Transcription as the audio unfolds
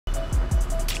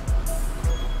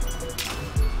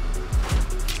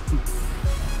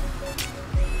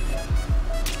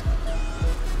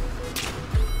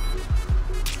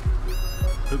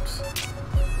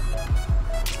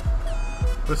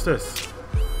What's this?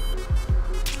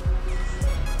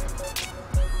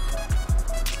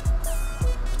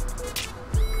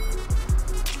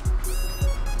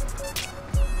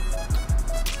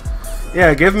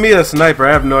 Yeah, give me a sniper.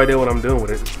 I have no idea what I'm doing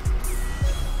with it.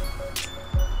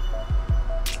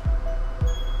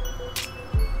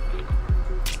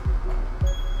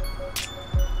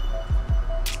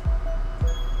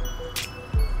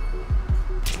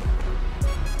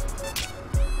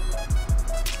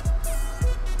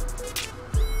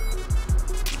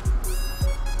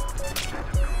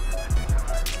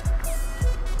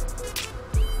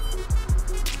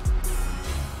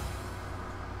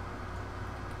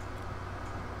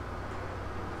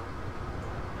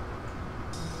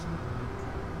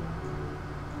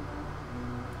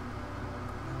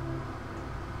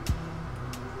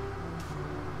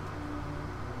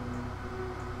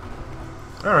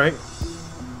 Alright.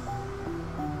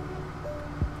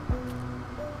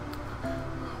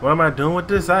 What am I doing with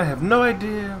this? I have no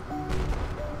idea.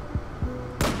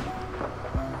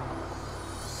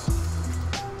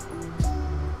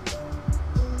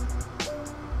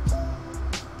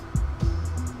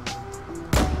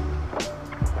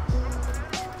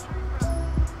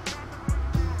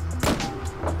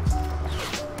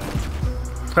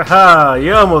 Haha,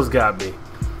 you almost got me.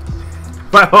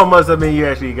 By almost, I mean you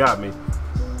actually got me.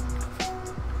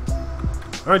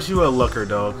 Aren't you a looker,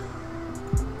 dog?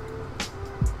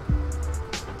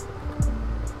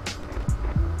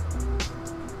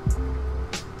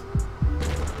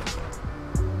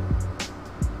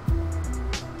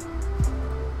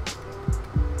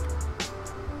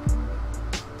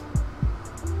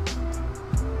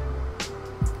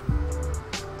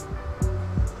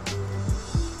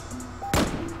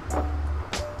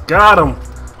 Got him!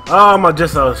 Oh, I'm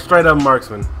just a straight up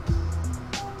marksman.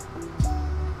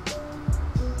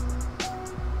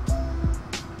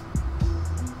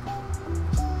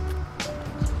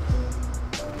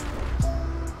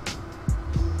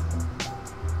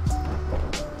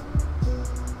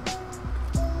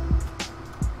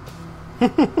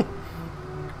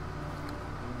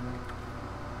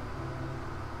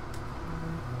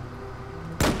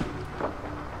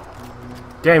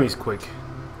 Damn, he's quick.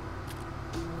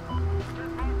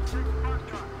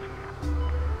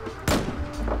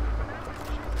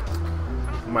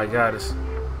 Oh my god,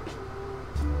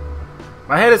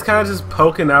 my head is kind of just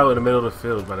poking out in the middle of the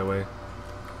field, by the way.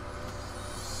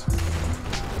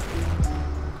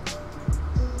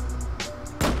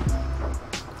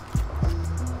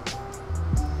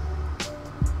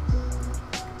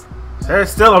 And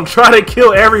still, I'm trying to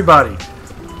kill everybody.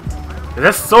 And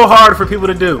that's so hard for people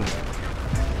to do.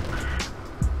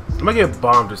 I'm gonna get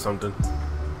bombed or something.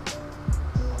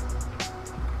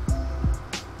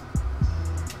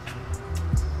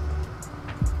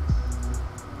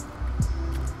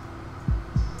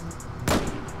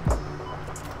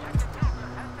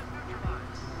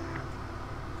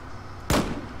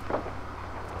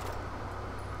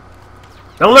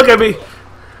 Don't look at me!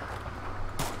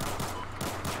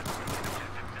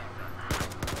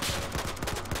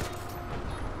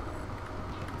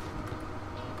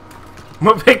 I'm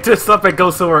gonna pick this up and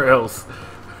go somewhere else.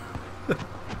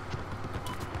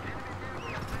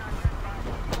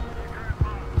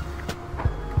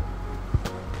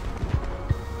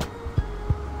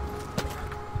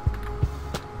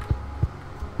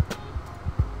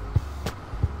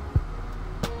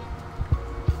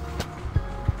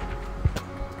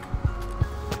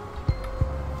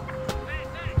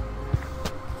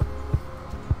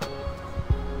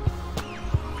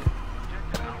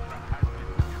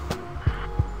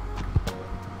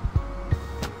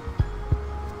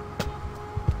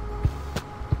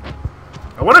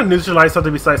 I want to neutralize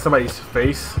something besides somebody's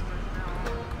face.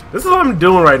 This is what I'm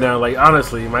doing right now. Like,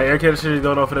 honestly, my air cannon should be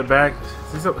going off in the back.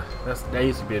 That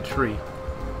used to be a tree.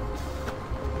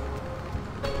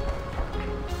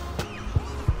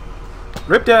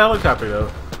 Rip that helicopter, though.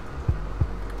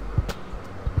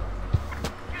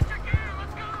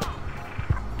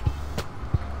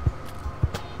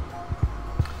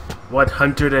 What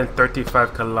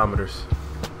 135 kilometers?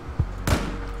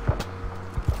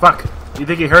 Fuck! You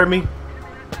think he heard me?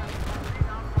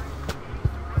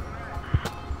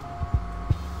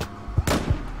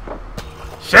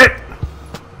 Shit!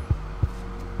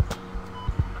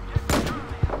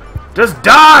 Just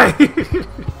die!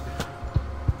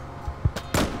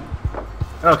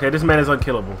 Okay, this man is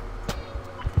unkillable.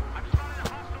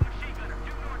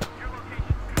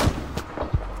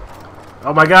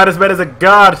 Oh my god, this man is a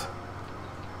god!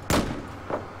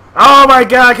 Oh my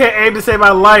god, I can't aim to save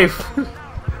my life!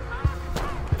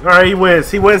 Alright, he wins.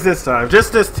 He wins this time.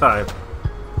 Just this time.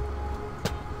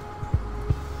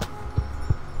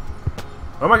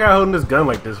 Why am I guy holding this gun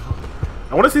like this?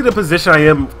 I want to see the position I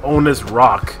am on this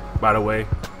rock, by the way.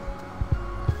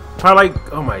 Probably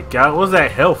like, oh my god, what was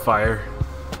that hellfire?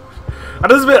 I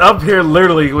just been up here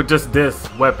literally with just this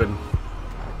weapon.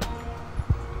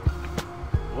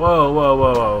 Whoa, whoa,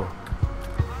 whoa, whoa.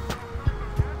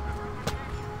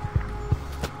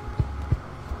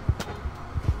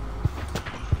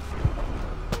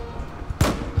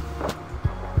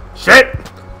 Shit!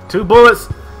 2 bullets.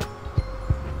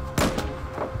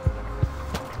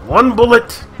 1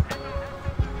 bullet.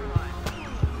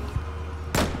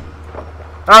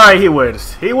 Alright, he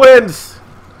wins. He wins!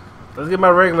 Let's get my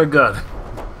regular gun.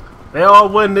 They all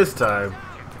win this time.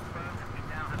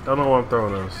 Don't know why I'm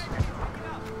throwing those.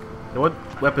 What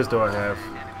weapons do I have?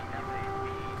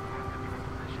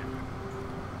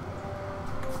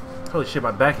 Holy shit,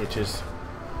 my back itches.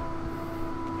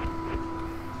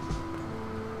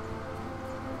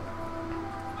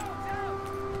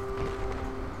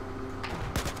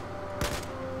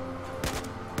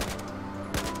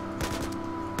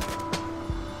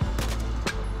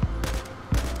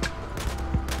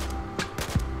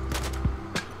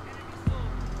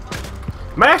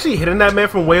 Am I actually hitting that man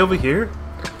from way over here?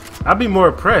 I'd be more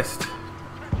impressed.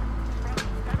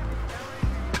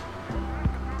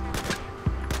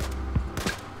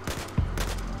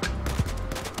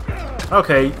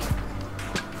 Okay.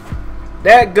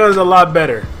 That gun's a lot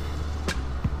better.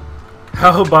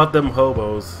 How about them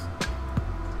hobos?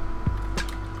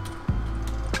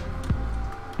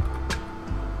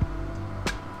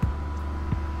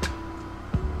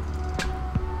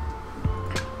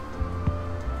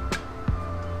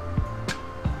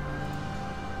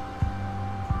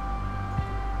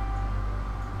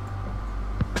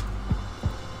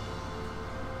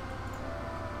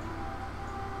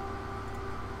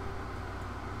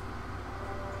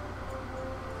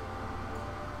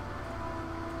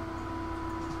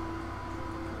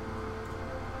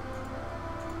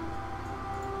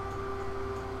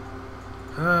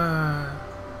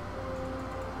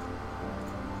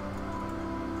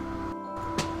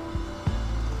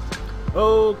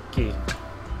 Okay.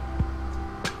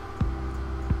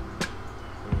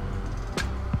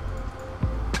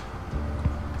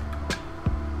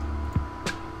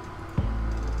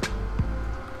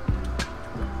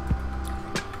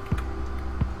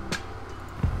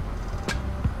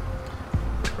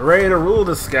 Ready to rule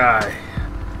the sky.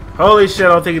 Holy shit, I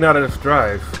don't think you know how to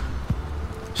drive.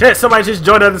 Shit, somebody just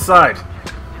joined the other side.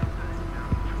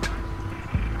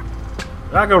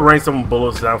 I can rain some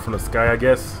bullets down from the sky, I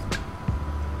guess.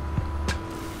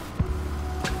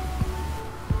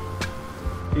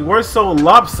 You weren't so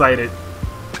lopsided.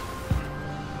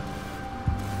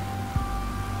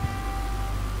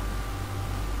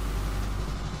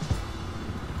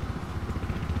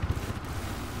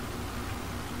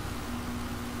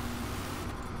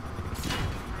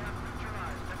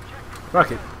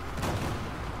 Fuck it.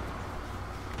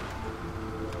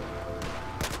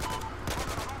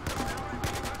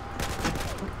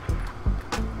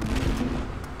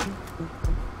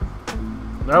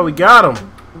 No, we got him.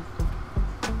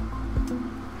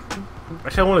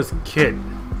 Actually, I want his kid.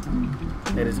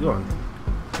 And it's gone.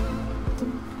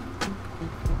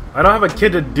 I don't have a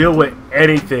kid to deal with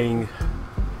anything,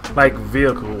 like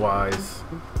vehicle-wise.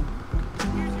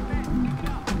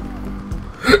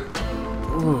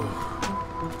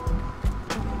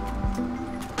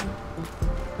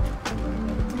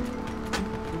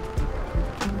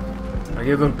 I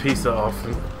give them pizza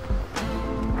often.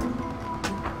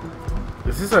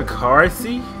 Is this a car I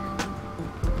see?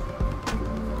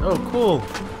 Oh, cool.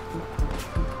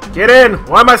 Get in!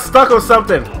 Why am I stuck on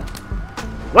something?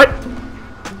 What?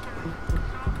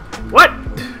 What?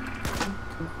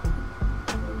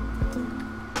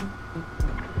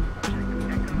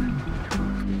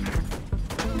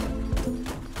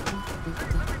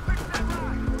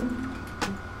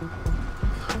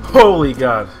 Holy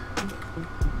God.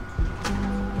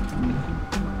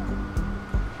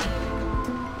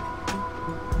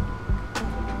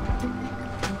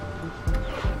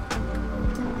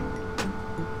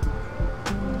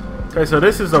 Okay, so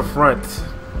this is the front.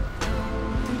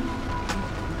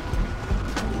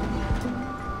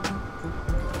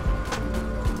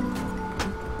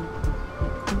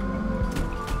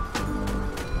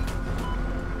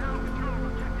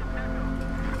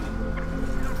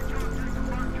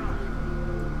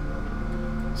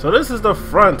 So this is the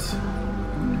front.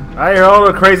 I hear all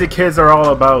the crazy kids are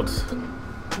all about.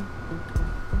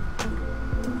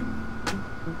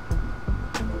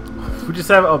 We just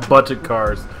have a bunch of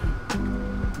cars.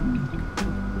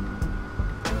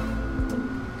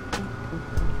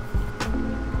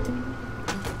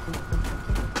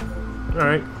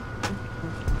 Alright.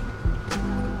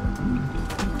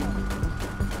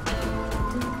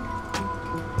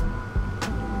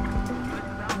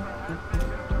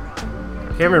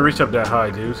 Can't even reach up that high,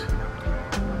 dude.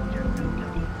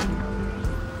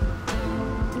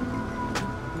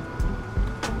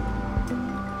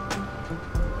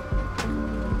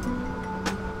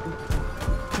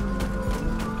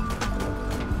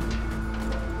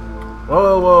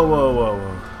 Whoa, whoa, whoa, whoa,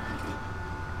 whoa.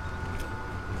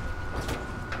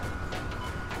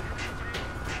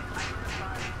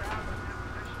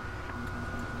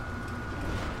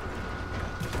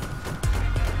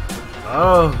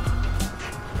 Oh.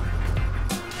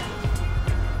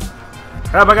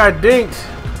 How I got dinked?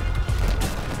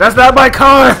 That's not my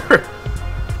car!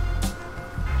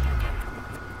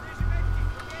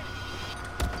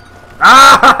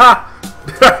 Ah!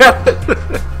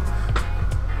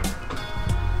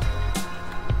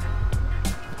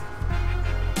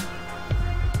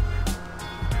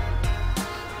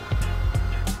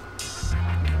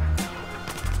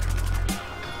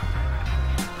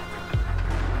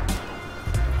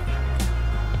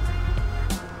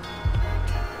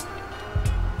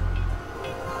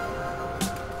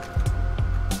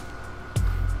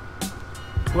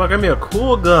 Well, give me a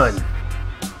cool gun.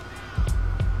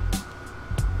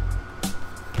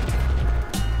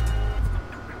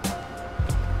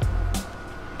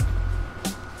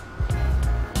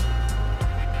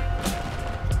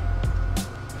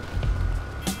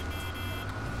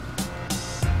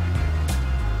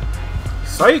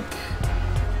 Psych!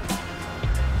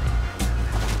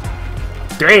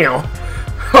 Damn!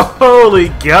 Holy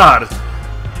God!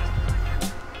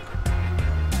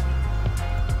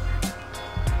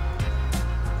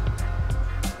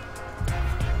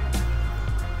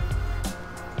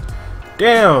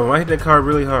 Damn, I hit that car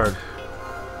really hard.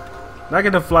 Not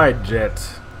gonna fly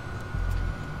jets.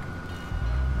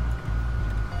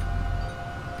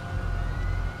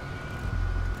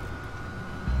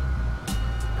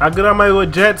 How good am I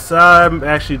with jets? I'm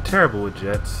actually terrible with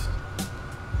jets.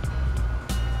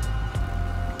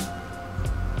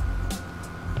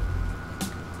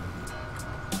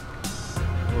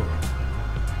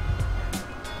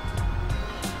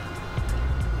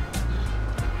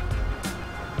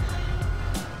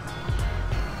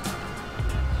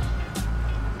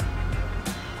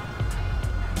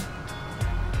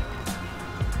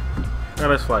 Now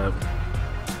let's fly up.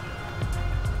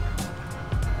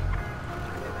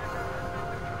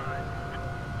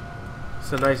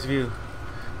 It's a nice view.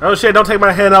 Oh shit, don't take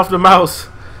my hand off the mouse.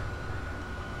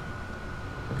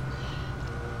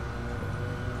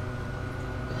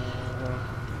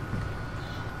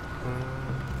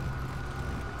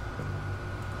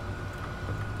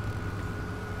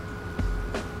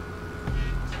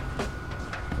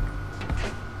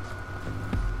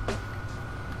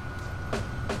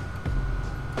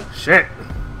 Shit.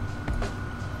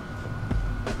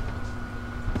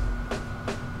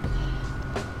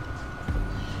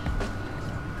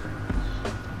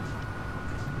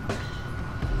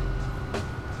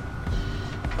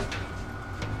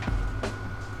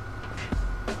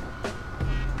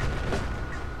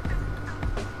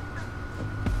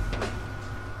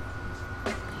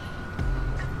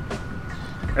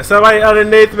 There's somebody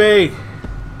underneath me.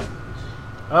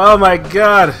 Oh my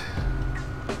God.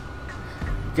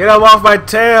 Get him off my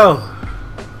tail!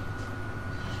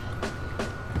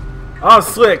 Oh,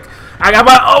 slick! I got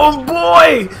my own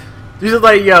boy! He's just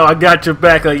like, yo, I got your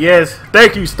back. Like, yes,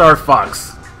 thank you, Star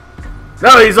Fox.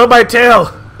 No, he's on my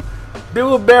tail!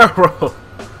 Do a barrel roll.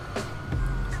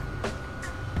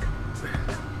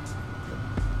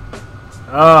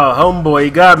 Oh, homeboy, he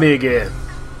got me again.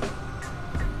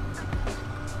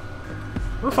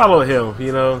 We'll follow him,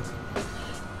 you know.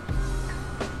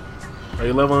 Are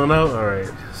you leveling out?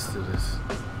 Alright, let's do this.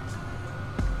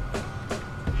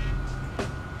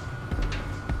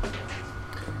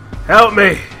 Help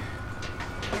me!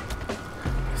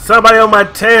 Somebody on my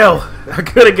tail! I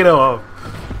couldn't get him off.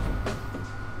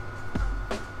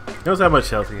 Knows how much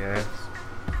health he has.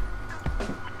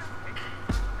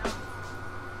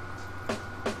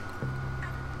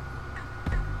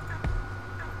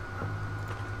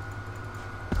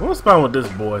 I want to spawn with this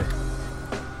boy.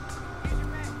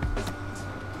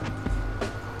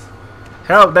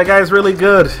 Help, that guy's really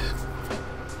good.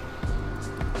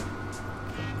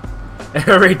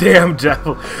 Every damn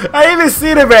javelin. I didn't even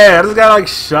see the man. I just got like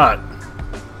shot.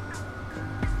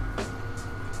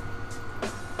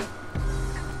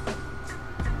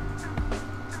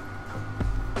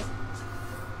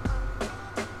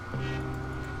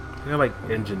 You're like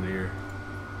engineer.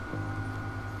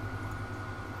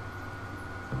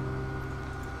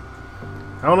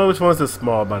 I don't know which one's the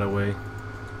small, by the way.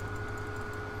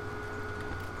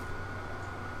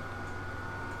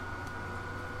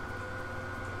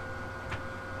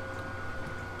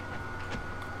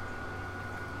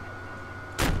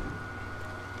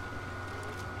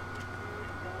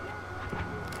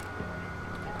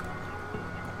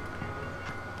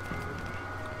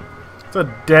 It's a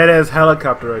dead-ass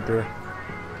helicopter right there.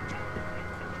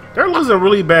 They're losing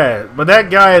really bad, but that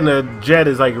guy in the jet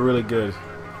is like really good.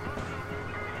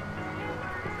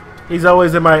 He's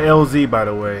always in my LZ, by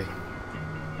the way.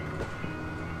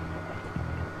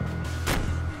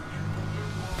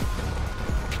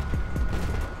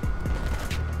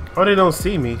 Oh, they don't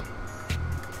see me.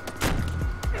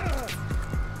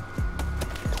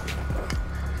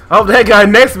 Oh, that guy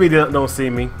next to me don't see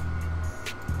me.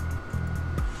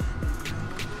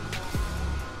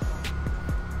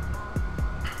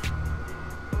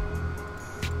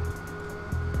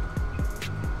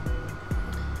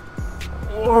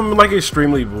 Oh, I'm like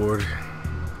extremely bored.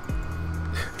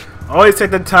 Always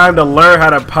take the time to learn how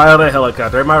to pilot a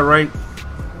helicopter. Am I right?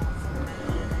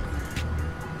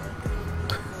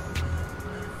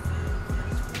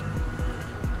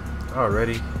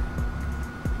 Already.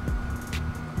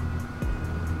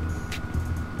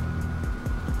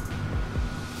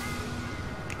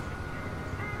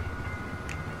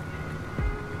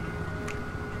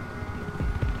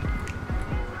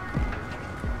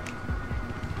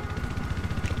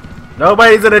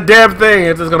 Nobody's in a damn thing.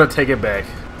 It's just gonna take it back.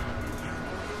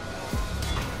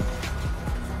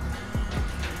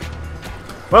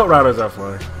 Well, routers are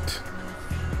flying.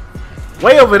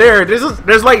 Way over there,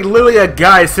 there's like literally a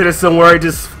guy sitting somewhere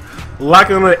just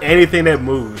locking on anything that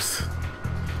moves.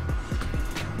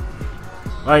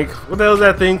 Like, what the hell is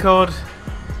that thing called?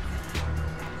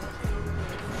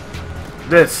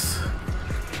 This.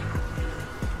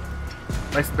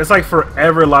 It's like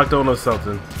forever locked on or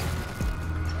something.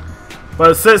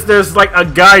 But since there's like a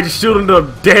guy just shooting the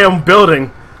damn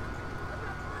building.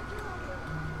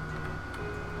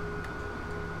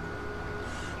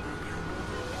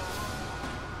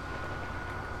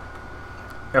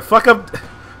 Yeah, fuck up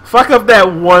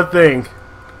that one thing.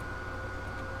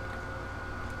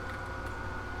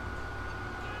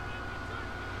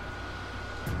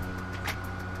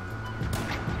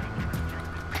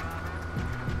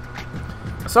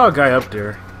 I saw a guy up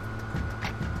there.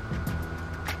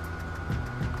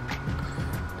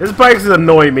 This bike's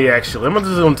annoying me actually. I'm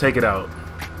just gonna take it out.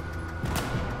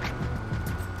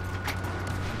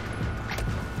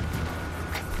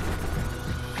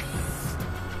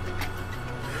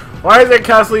 Why is there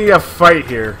constantly a fight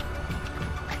here?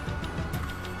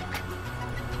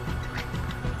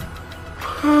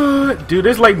 Dude,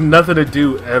 there's like nothing to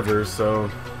do ever,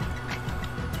 so...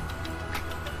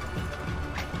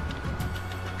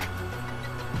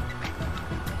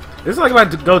 This is like my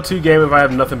go-to game if I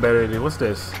have nothing better to do. What's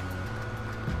this?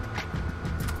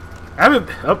 I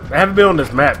haven't been on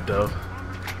this map, though.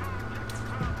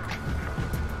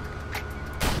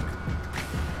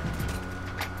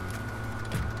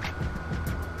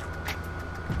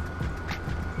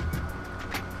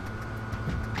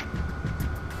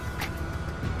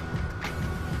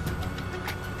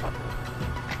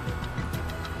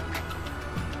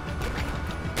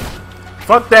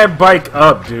 Fuck that bike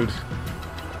up, dude.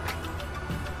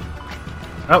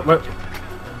 Oh,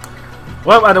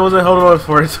 well, I wasn't holding on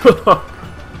for it too long.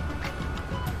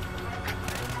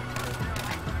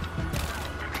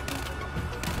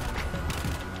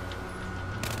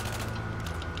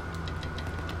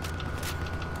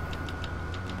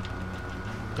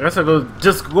 I guess I'll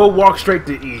just go walk straight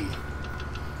to E.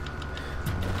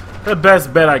 The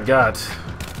best bet I got.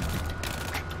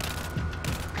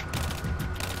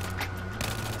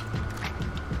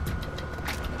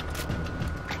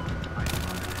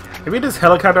 Can we just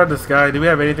helicopter out the sky? Do we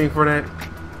have anything for that?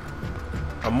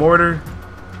 A mortar?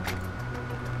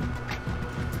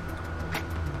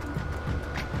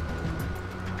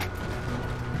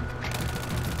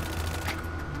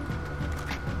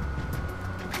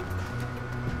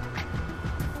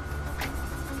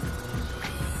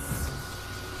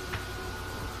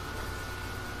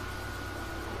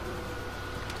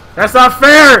 That's not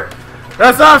fair!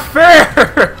 That's not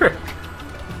fair!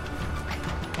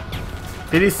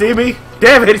 Did he see me?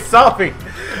 Damn it, he saw me!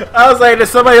 I was like, there's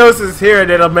somebody else is here, and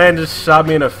then a man just shot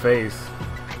me in the face.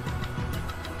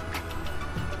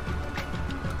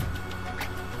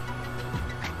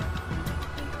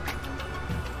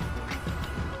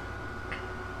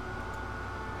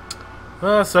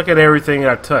 I suck at everything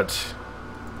I touch.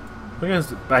 Look at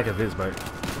the back of his bike.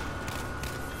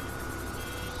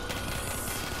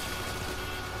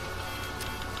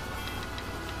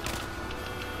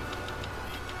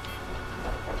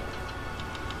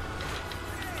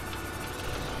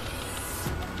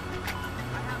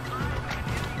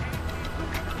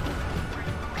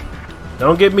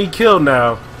 Don't get me killed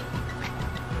now.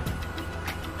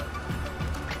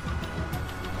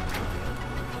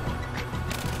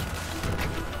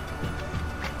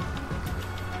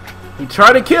 He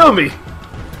tried to kill me.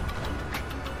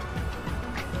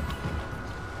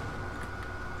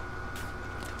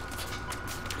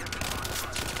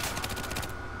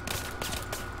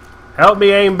 Help me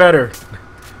aim better.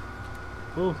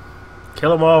 Ooh,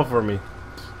 kill them all for me.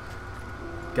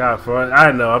 God,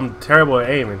 I know I'm terrible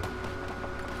at aiming.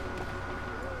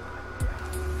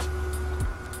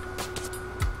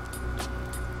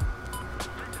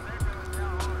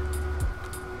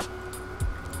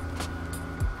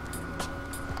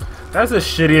 That's the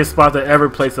shittiest spot to ever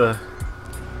place a.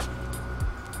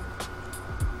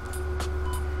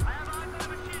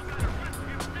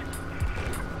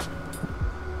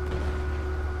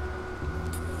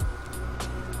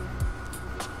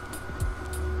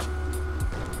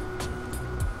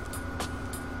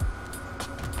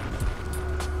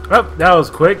 Oh, that was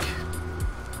quick.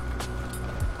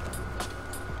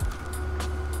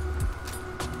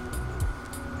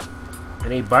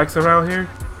 Any bikes around here?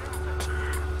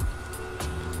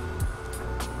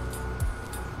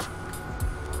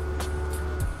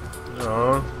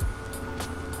 Oh.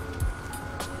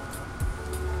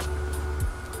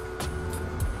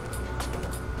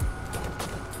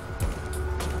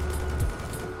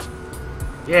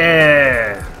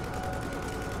 Yeah.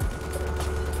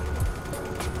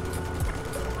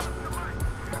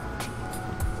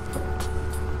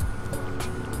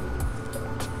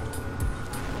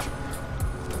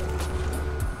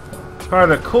 Part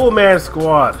of the Cool Man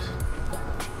Squad.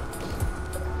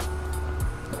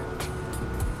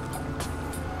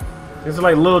 These are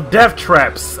like little death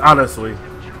traps, honestly.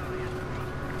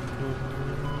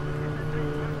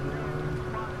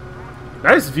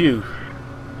 Nice view.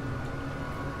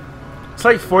 It's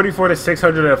like 44 to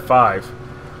 605.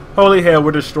 Holy hell,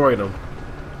 we're destroying them.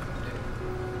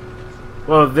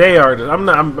 Well, they are. I'm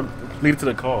not. I'm leading to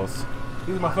the calls.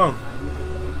 Use my phone.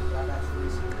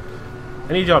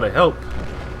 I need y'all to help.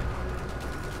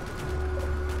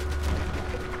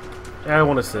 Yeah, I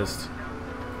want to assist.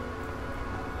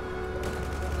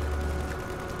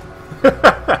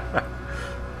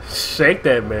 Shake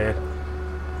that man.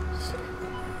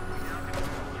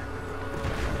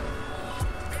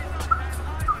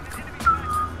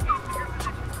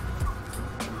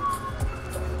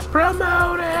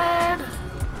 Promoted.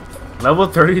 Level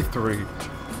 33.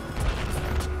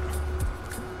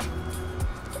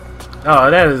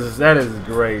 Oh, that is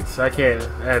great. I can't.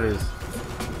 That is.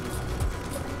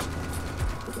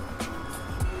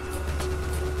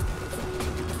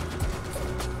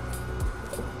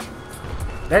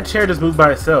 That chair just moved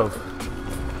by itself.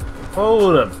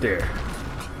 Hold up there.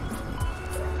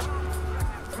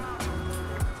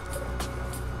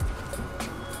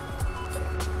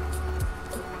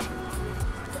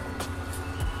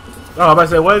 Oh, I'm about to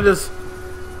say, what did this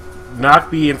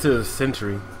knock me into the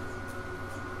century?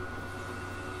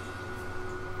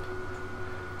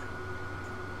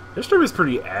 This stream is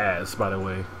pretty ass, by the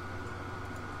way.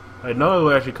 I know it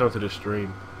will actually come to the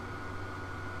stream.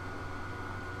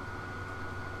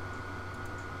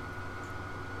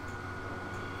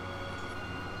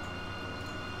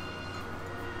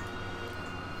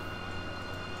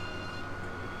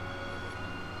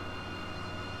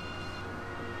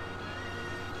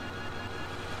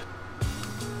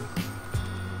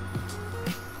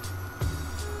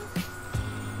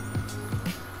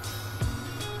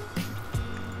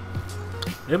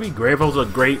 It'd be great if I was a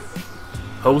great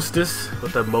hostess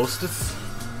with the mostest.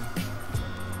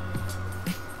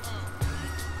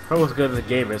 If I was good at the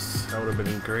gamers, that would have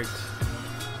been great.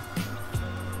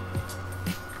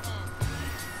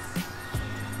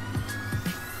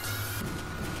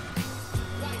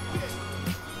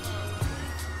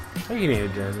 How you need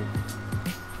it, Jazzy?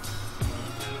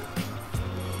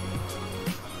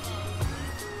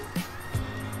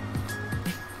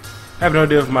 I have no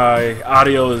idea if my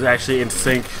audio is actually in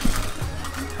sync.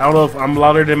 I don't know if I'm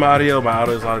louder than my audio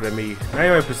is louder than me.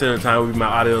 99% of the time, my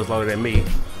audio is louder than me.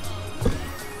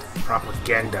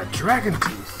 Propaganda Dragon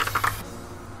Tooth.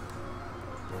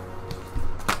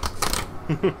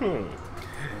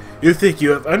 You think you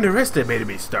have underestimated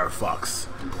me, Star Fox.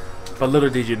 But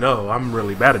little did you know, I'm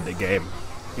really bad at the game.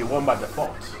 You won by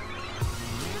default.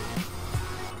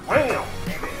 Wow!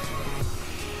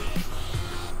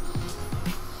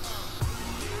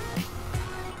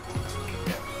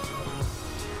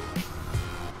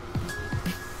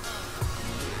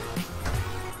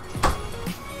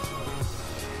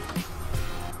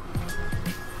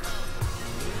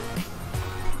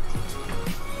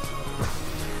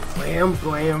 Blam,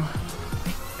 blam.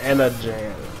 And a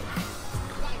jam.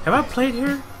 Have I played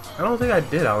here? I don't think I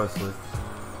did, honestly.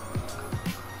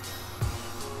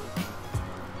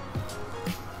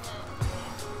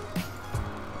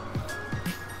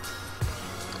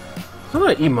 Some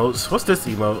of the emotes. What's this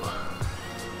emote?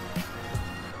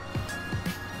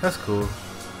 That's cool.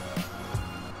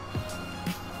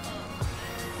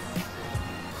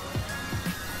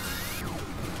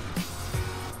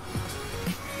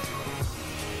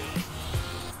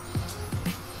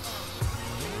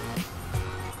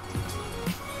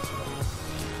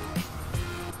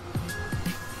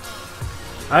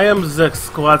 I am the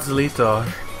Squadzlito.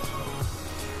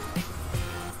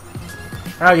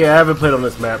 Oh yeah, I haven't played on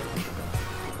this map.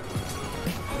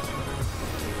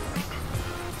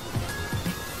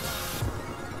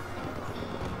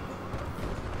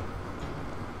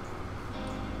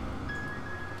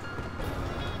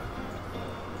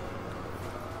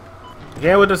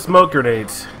 Yeah, with the smoke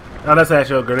grenades. Oh, that's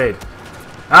actually a grenade.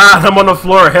 Ah, I'm on the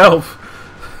floor. Help!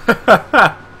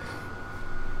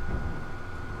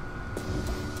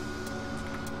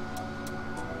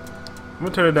 I'm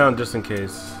gonna turn it down just in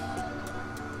case.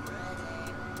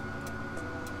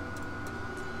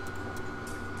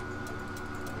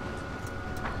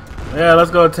 Yeah,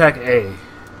 let's go attack A.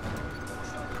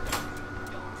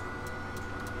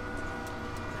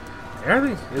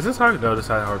 Everything is this hard? No, this is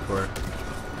hardcore.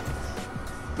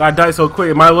 I died so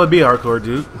quick. It might as well be hardcore,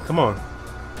 dude. Come on.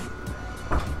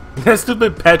 That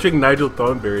stupid Patrick Nigel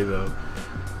Thornberry, though.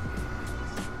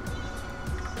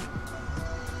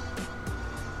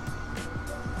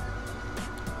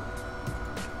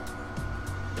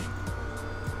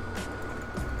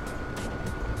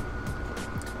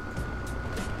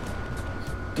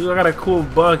 Dude, I got a cool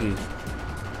buggy.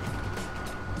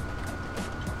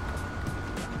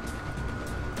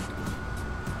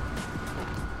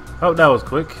 Oh, that was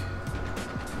quick.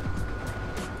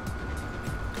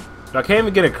 I can't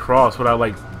even get across without,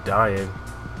 like, dying.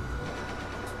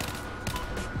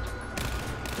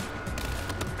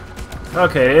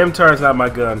 Okay, the MTAR is not my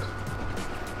gun.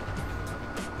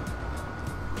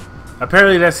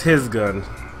 Apparently that's his gun.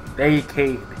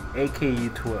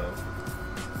 AKU-12.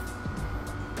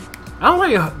 I don't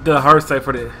like the hard sight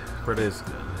for this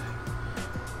gun.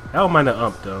 I don't mind the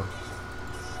ump though.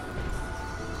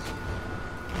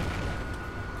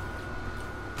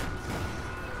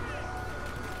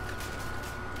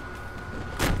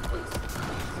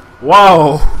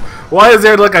 Whoa! Why is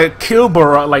there like a kill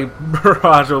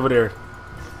barrage over there?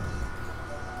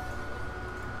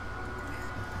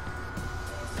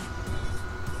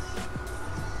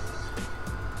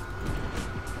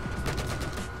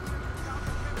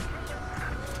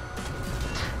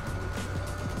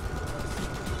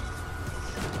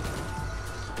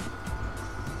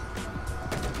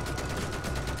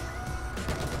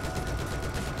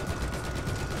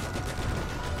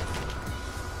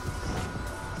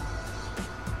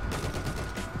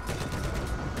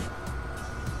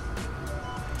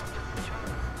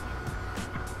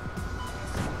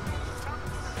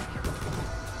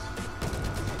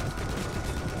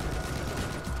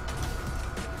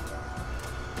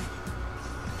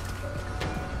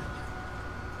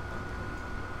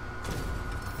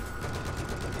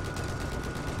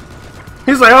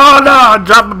 He's like, oh no,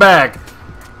 drop it back.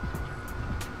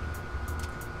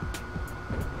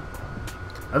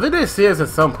 I think they see us at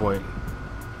some point.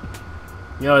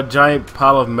 You know, a giant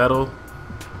pile of metal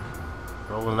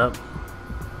rolling up.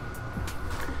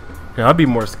 Yeah, I'd be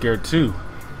more scared too.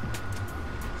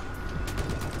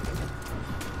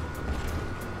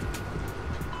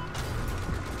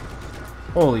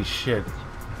 Holy shit.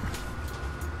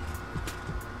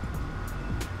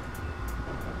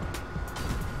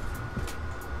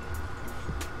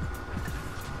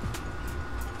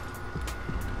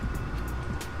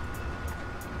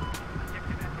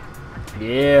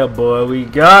 Yeah, boy, we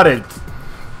got it.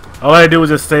 All I had to do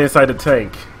was just stay inside the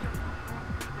tank.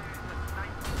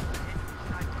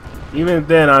 Even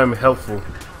then, I'm helpful.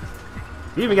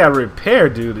 You even got repair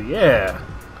duty, yeah.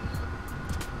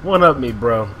 One up me,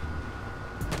 bro.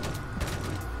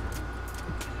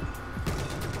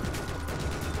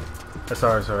 That's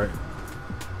alright, sorry.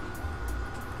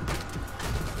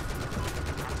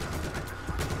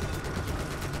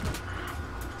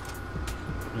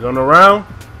 You going around?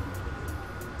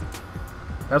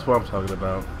 That's what I'm talking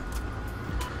about.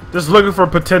 Just looking for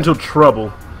potential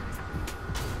trouble.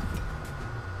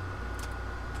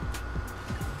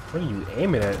 What are you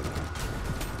aiming at?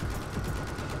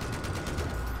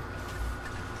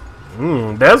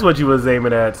 That's what you was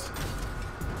aiming at.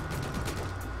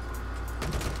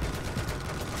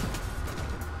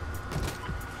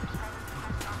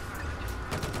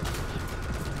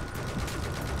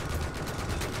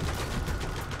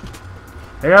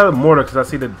 I got a mortar because I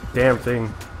see the damn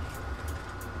thing.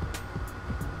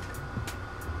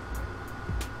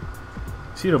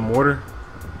 See the mortar?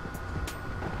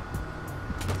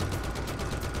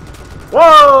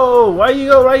 Whoa! Why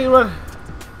you run?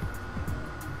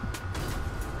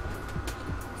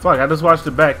 Fuck, I just watched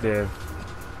it back there.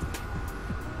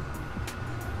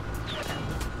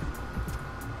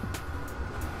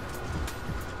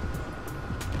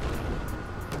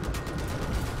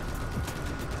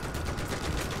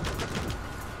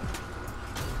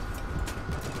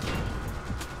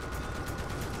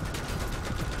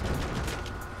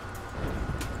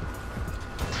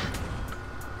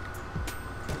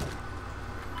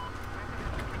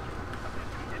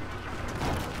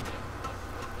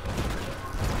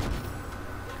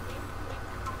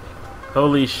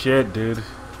 Holy shit, dude.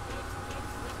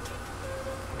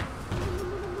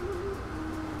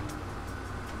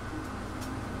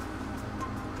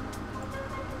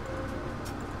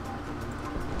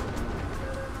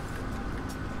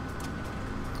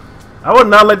 I would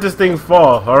not let this thing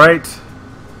fall, alright?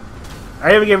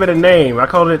 I even gave it a name. I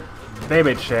called it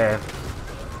Baby Chan.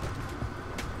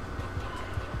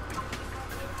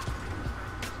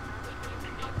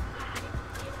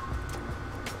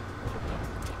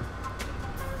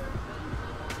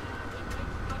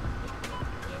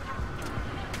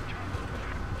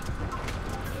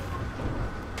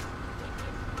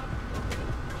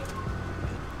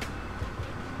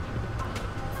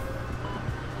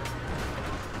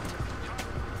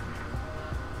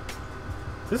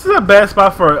 This is a bad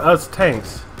spot for us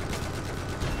tanks.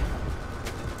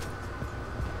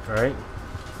 Alright.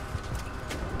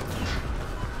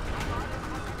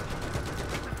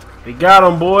 We got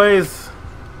them, boys.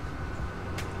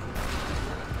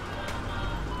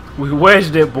 We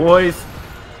wedged it, boys.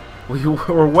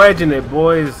 We're wedging it,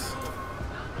 boys.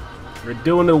 We're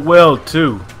doing it well,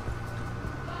 too.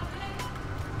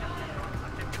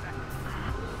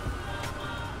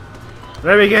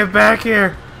 Let me get back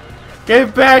here.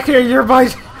 Get back here! You're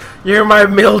my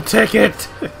meal ticket.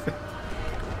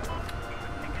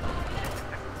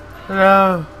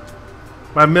 No,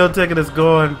 my meal ticket is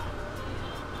gone.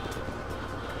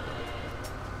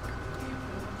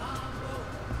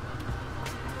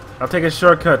 I'll take a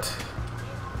shortcut.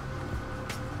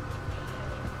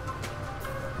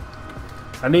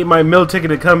 I need my meal ticket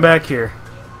to come back here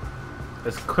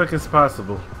as quick as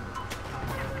possible.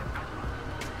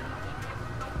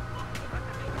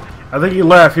 I think he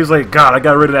left. He was like, God, I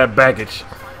got rid of that baggage.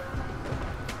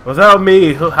 Without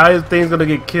me, how are things gonna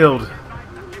get killed?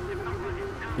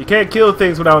 You can't kill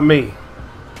things without me.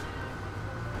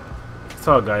 I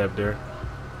saw a guy up there.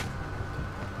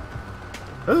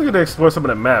 I was gonna explore some of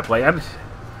the map. Like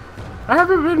I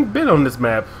haven't been on this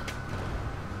map.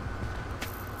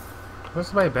 Was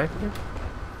somebody back here?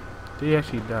 Did he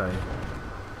actually die?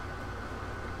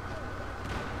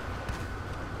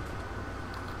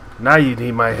 Now you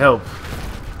need my help.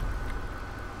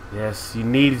 Yes, you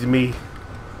need me.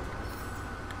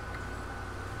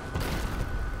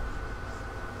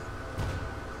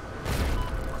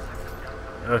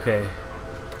 Okay.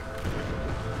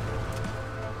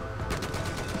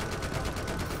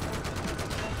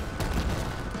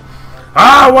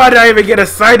 Ah, why did I even get a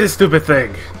sight of this stupid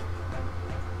thing?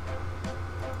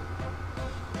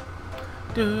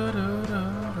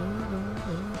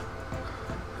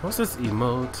 What's this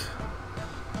emote?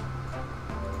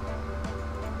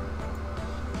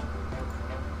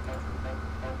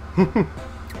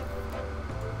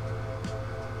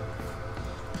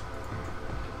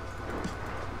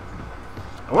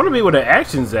 I want to be where the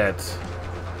action's at.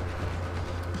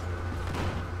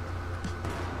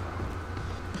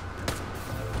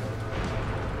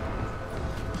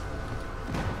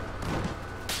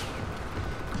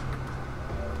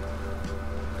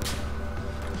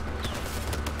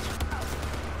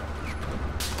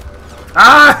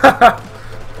 Ah!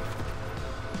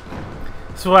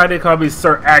 That's why they call me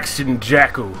Sir Action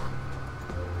Jacko.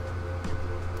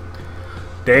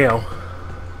 Damn.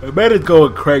 I better go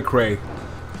with cray cray.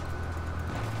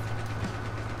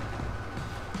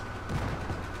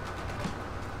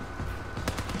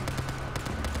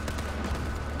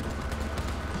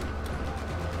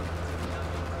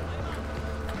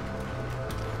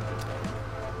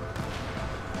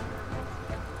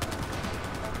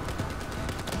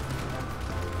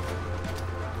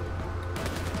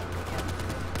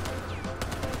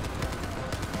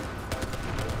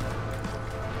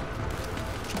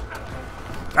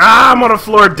 Ah, I'm on the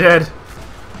floor dead.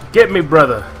 Get me,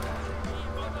 brother.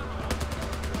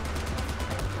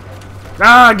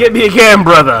 Ah, get me again,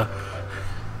 brother.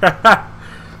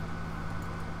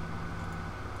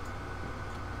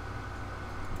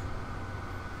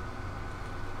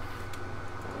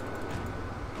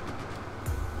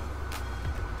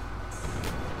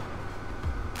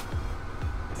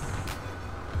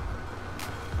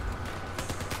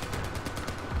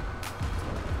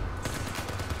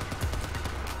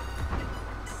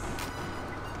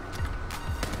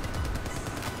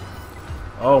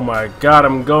 Oh my god,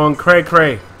 I'm going cray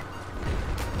cray.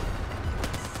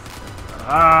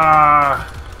 Ah.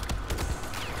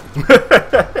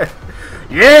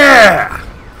 Yeah!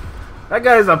 That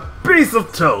guy's a piece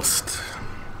of toast.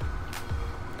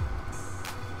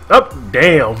 Oh,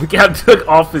 damn. He got took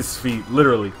off his feet,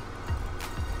 literally.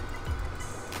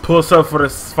 Pulls up for the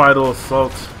final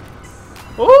assault.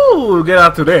 Ooh, get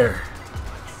out to there.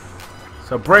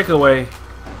 So breakaway.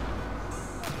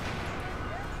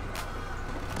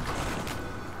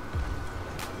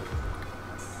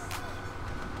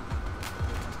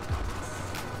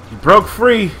 He broke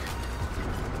free.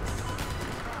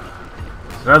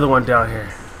 There's another one down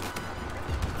here.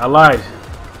 I lied.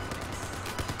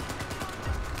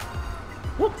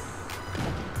 Whoop.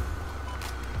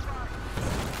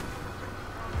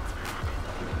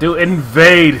 Dude,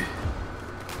 invade.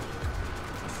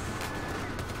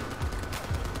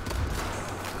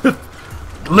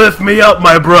 Lift me up,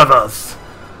 my brothers.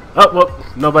 Oh, well,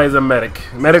 nobody's a medic.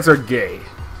 Medics are gay,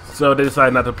 so they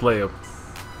decide not to play them.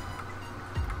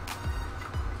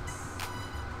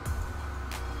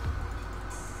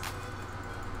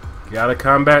 Get out of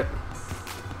combat.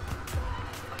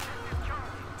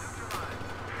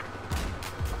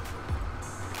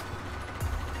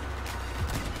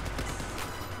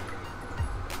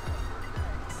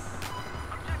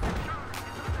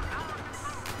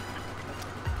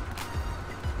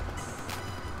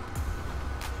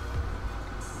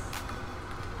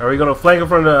 Are we gonna flank him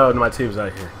from the? Oh, my team's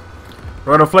out here.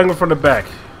 We're gonna flank him from the back.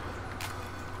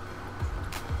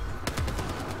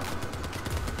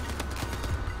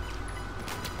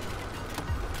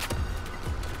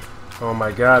 Oh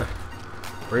my god.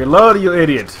 Reload, you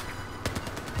idiot.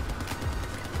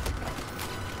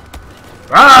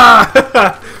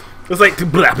 Ah! It's like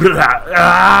blah, blah, blah.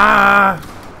 Ah!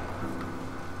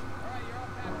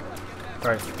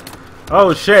 Alright.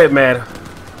 Oh shit, man.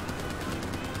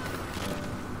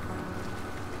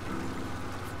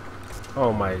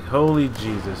 Oh my holy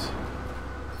Jesus.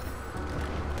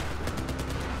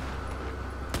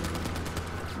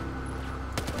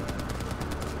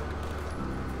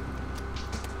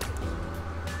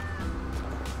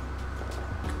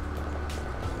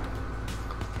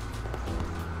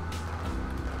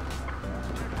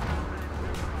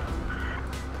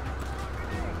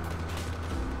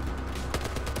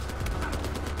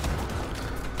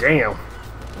 Damn.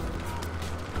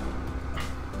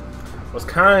 Was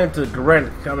kind to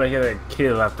Grant coming here and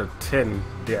kill after 10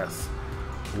 deaths.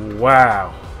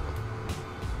 Wow.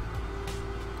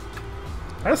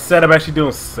 That's sad. I'm actually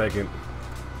doing second.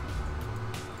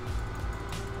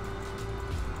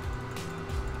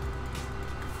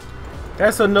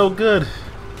 That's a no good.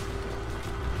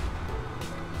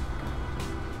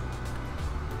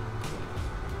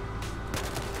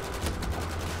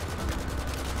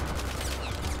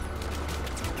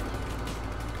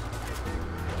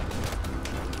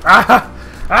 Ah!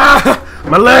 Ah!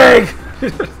 My leg!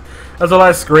 That's all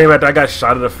I scream after I got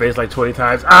shot in the face like 20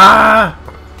 times. Ah!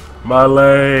 My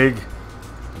leg.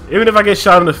 Even if I get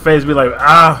shot in the face, be like,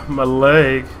 ah, my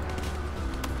leg.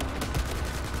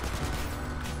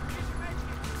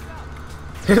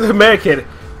 Here's a medkit.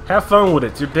 Have fun with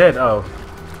it. You're dead. Oh.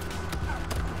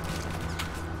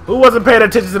 Who wasn't paying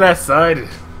attention to that side?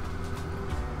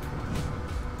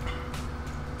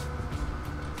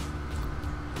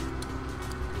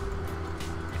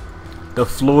 The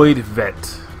Floyd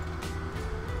vet.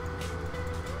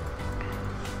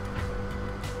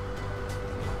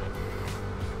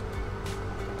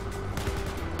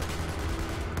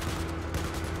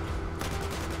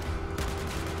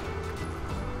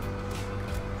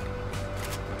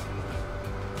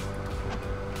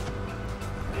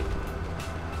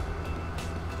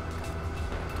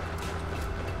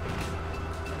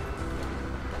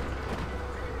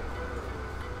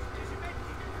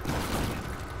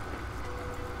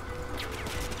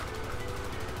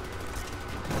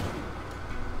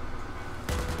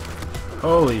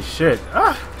 Holy shit.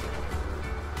 Ah!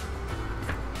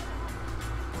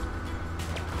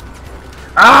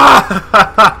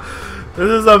 Ah! This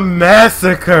is a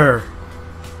massacre.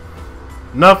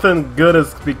 Nothing good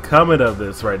is becoming of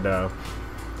this right now.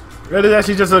 It is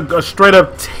actually just a straight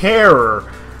up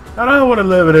terror. I don't want to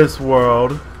live in this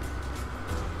world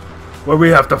where we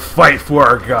have to fight for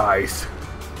our guys.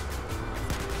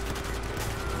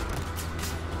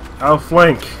 I'll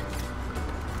flank.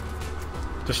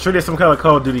 Just treat it some kind of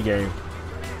Call of Duty game.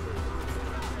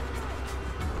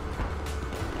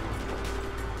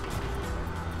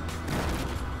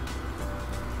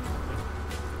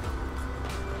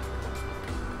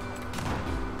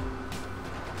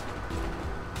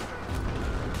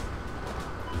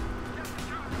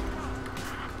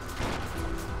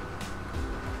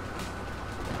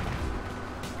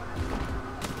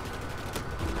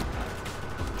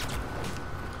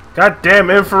 Goddamn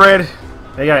infrared.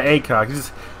 They got an ACOG. You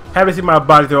just haven't seen my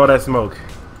body through all that smoke.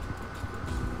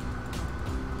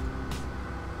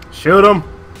 Shoot him.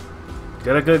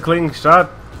 Get a good clean shot.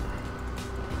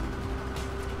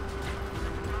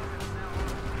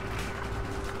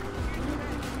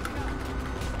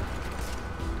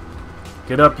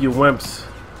 Get up, you wimps.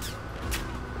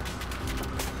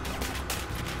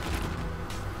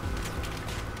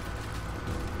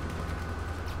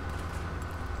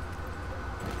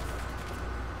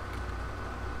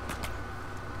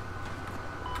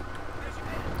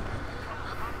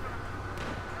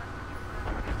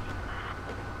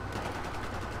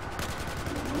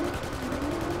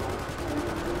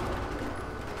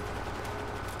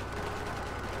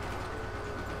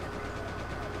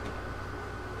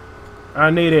 I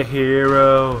need a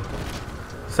hero.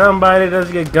 Somebody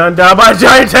doesn't get gunned down by a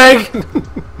giant tank.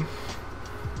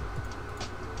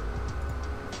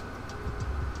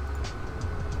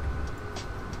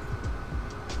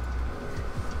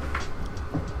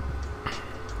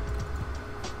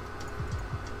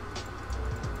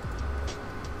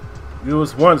 We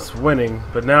was once winning,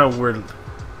 but now we're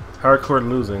hardcore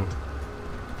losing.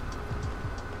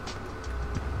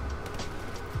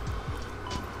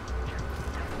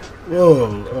 Whoa,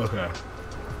 okay.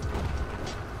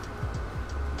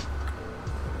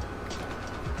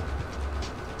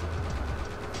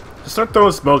 Just start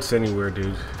throwing smokes anywhere,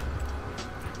 dude.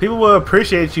 People will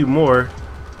appreciate you more.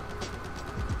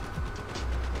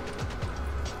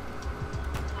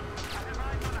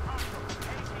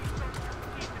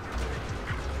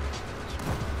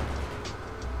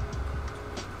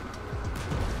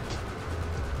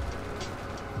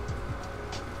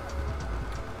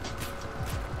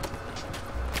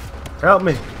 Help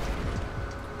me.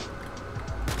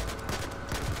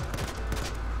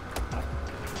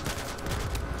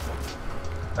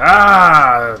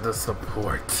 Ah, the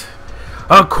support.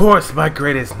 Of course, my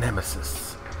greatest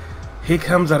nemesis. He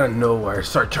comes out of nowhere,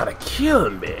 start trying to kill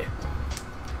me.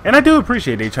 And I do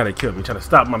appreciate they trying to kill me, trying to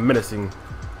stop my menacing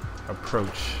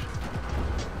approach.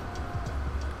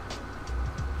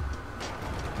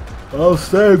 I'll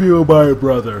save you, my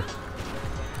brother.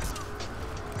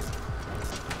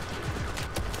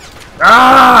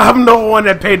 Ah, I'm the one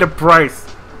that paid the price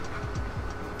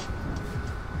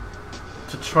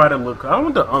to try to look. I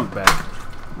want the back.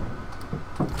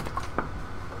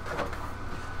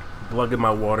 Plug in my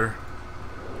water.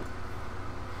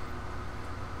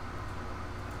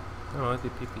 Oh, I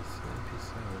did PPC.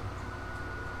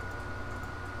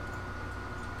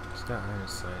 It's got iron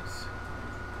sights.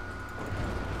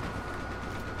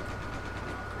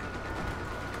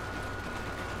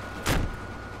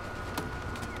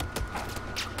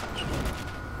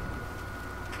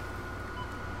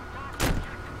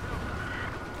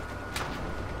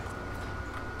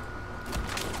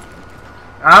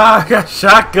 Ah, I got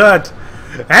shotgunned!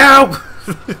 Help!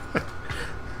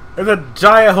 There's a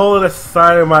giant hole in the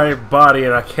side of my body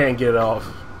and I can't get it off.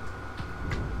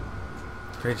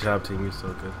 Great job, team. You're so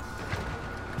good.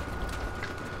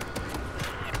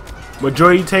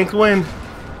 Majority tank win.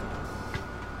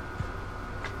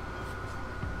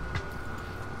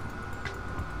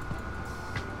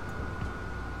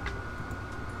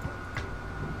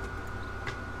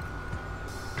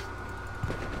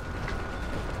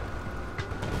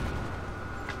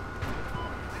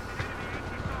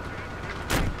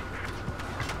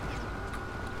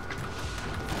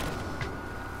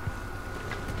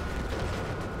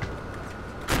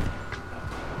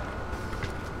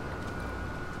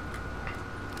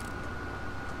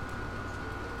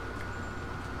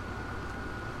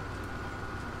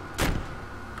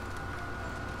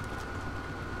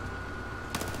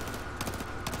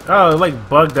 Oh, it like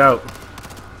bugged out.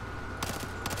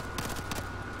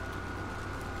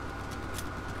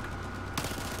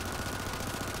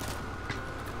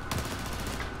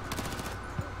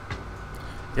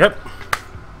 Yep.